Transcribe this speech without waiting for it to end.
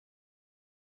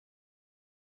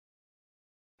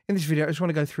In this video, I just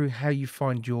want to go through how you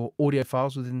find your audio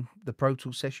files within the Pro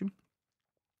Tools session,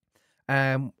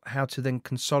 and how to then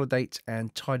consolidate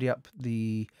and tidy up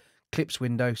the clips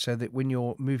window so that when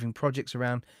you're moving projects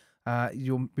around,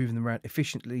 you're moving them around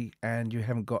efficiently and you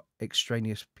haven't got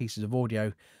extraneous pieces of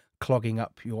audio clogging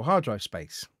up your hard drive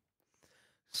space.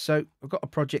 So I've got a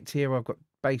project here. I've got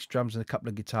bass, drums, and a couple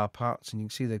of guitar parts, and you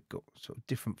can see they've got sort of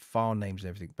different file names and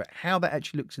everything. But how that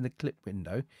actually looks in the clip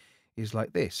window is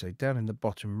like this. So down in the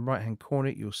bottom right hand corner,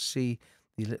 you'll see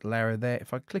the little arrow there.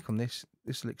 If I click on this,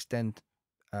 this will extend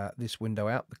this window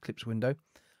out, the clips window,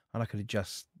 and I can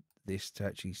adjust this to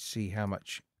actually see how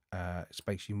much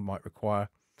space you might require.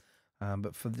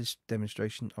 But for this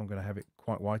demonstration, I'm going to have it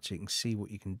quite wide so you can see what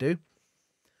you can do.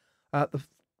 The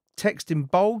text in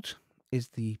bold is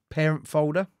the parent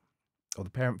folder or the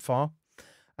parent file,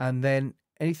 and then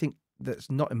anything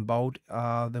that's not in bold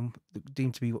are then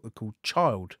deemed to be what we call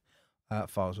child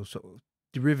files, or sort of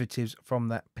derivatives from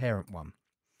that parent one.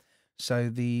 So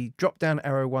the drop down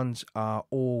arrow ones are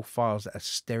all files that are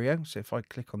stereo. So if I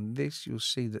click on this, you'll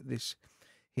see that this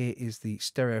here is the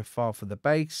stereo file for the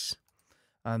bass.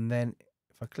 And then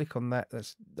if I click on that,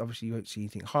 that's obviously you won't see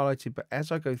anything highlighted, but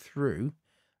as I go through,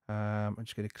 I'm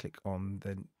just going to click on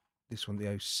then this one, the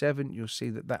oh 07, you'll see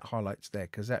that that highlights there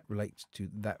because that relates to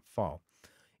that file,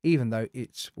 even though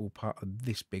it's all part of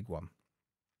this big one.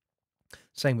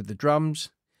 Same with the drums.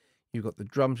 You've got the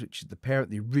drums, which is the parent,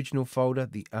 the original folder,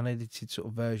 the unedited sort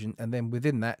of version, and then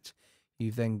within that,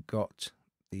 you've then got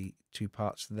the two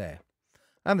parts there.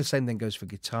 And the same then goes for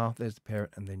guitar. There's the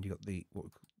parent, and then you've got the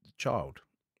child.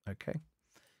 Okay,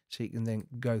 so you can then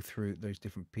go through those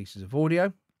different pieces of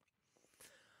audio.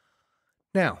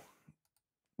 Now,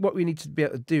 what we need to be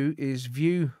able to do is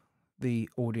view the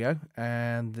audio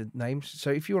and the names.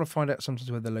 So if you want to find out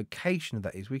sometimes where the location of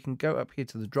that is, we can go up here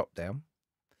to the drop down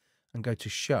and go to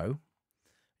show.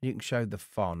 You can show the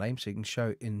file name, so you can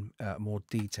show it in more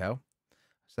detail.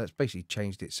 So that's basically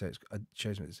changed it, so it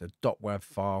shows me it's a .wav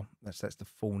file. That's the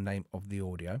full name of the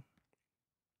audio.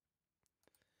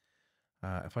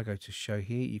 If I go to show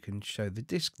here, you can show the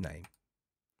disk name.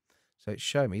 So it's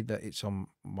showing me that it's on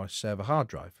my server hard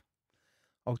drive.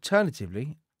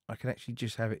 Alternatively, I can actually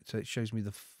just have it so it shows me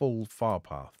the full file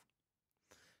path.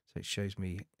 So it shows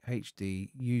me HD,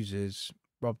 users,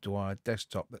 Rob Dwyer,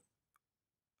 desktop,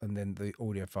 and then the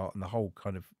audio file and the whole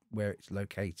kind of where it's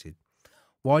located.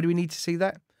 Why do we need to see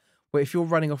that? Well, if you're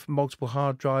running off multiple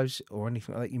hard drives or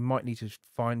anything like that, you might need to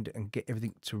find and get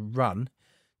everything to run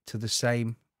to the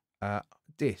same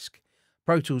disk.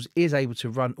 Pro Tools is able to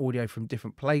run audio from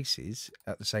different places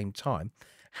at the same time.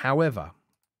 However,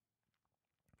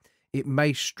 it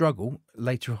may struggle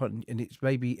later on, and it's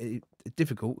maybe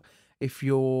difficult if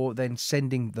you're then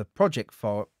sending the project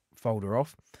folder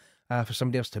off for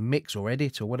somebody else to mix or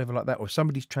edit or whatever like that, or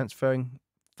somebody's transferring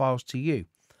files to you.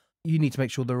 You need to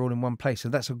make sure they're all in one place. So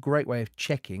that's a great way of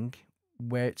checking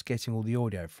where it's getting all the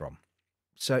audio from.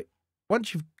 So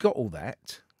once you've got all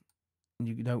that, and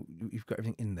you know you've got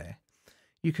everything in there,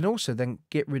 you can also then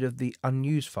get rid of the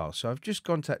unused files. So I've just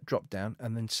gone to that drop down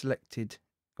and then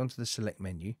gone to the select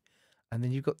menu, and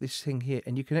then you've got this thing here,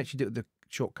 and you can actually do it with the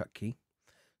shortcut key.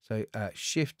 So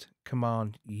Shift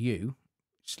Command U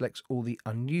selects all the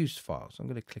unused files. I'm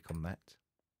going to click on that.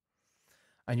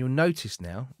 And you'll notice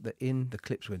now that in the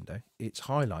clips window, it's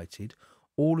highlighted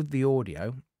all of the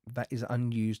audio that is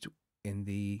unused in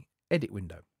the edit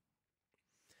window.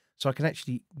 So I can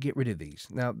actually get rid of these.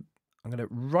 Now, I'm going to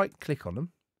right click on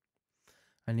them,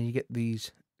 and then you get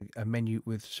a menu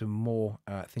with some more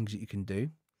things that you can do.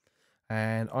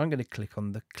 And I'm going to click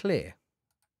on the clear.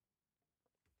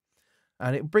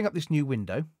 And it'll bring up this new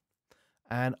window,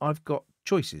 and I've got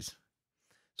choices.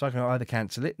 So I can either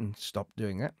cancel it and stop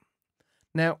doing that.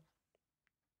 Now,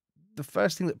 the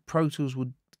first thing that Pro Tools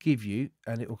would give you,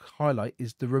 and it will highlight,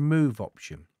 is the remove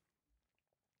option.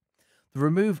 The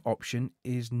remove option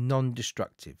is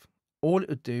non-destructive. All it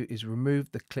would do is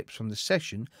remove the clips from the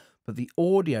session, but the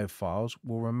audio files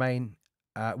will remain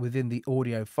within the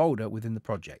audio folder within the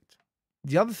project.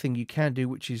 The other thing you can do,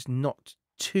 which is not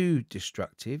too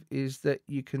destructive, is that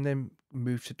you can then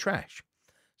move to trash.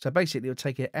 So basically, it'll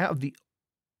take it out of the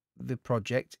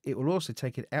project. It will also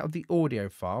take it out of the audio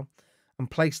file and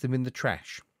place them in the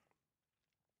trash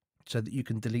so that you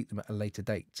can delete them at a later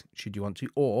date should you want to,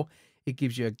 or it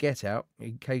gives you a get out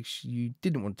in case you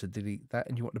didn't want to delete that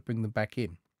and you want to bring them back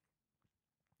in.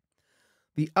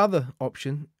 The other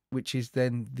option, which is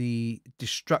then the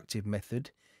destructive method,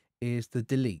 is the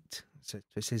delete. So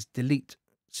it says delete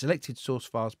selected source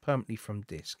files permanently from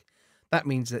disk. That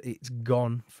means that it's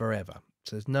gone forever.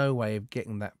 So there's no way of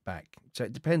getting that back. So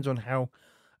it depends on how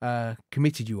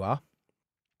committed you are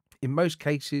In most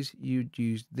cases, you'd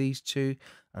use these two,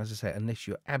 as I say, unless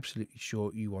you're absolutely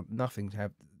sure you want nothing to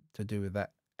have to do with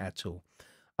that at all.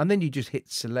 And then you just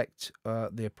hit select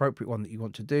the appropriate one that you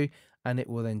want to do, and it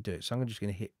will then do it. So I'm just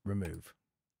going to hit remove.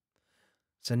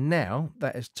 So now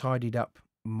that has tidied up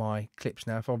my clips.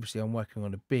 Now, if obviously I'm working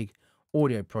on a big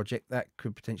audio project, that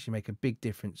could potentially make a big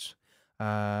difference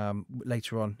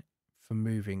later on for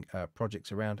moving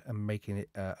projects around and making it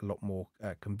a lot more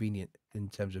convenient in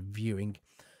terms of viewing,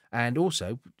 and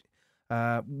also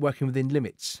working within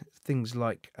limits. Things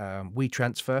like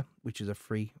WeTransfer, which is a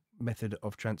free method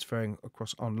of transferring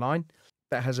across online,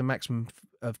 that has a maximum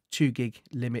of 2 gig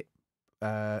limit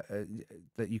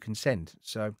that you can send.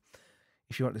 So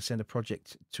if you want to send a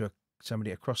project to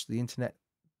somebody across the internet,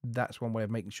 that's one way of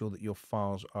making sure that your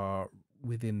files are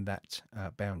within that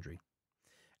boundary.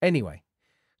 Anyway,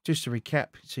 just to recap,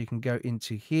 so you can go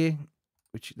into here,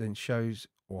 which then shows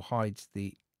or hides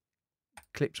the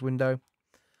clips window.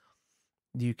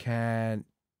 You can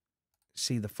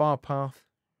see the file path,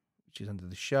 which is under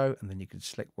the show, and then you can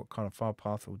select what kind of file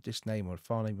path or disk name or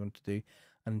file name you want to do.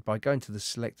 And by going to the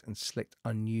select and select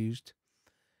unused,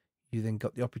 you then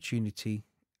got the opportunity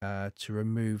to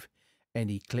remove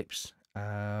any clips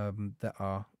that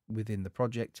are within the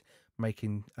project,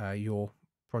 making your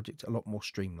project a lot more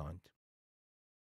streamlined.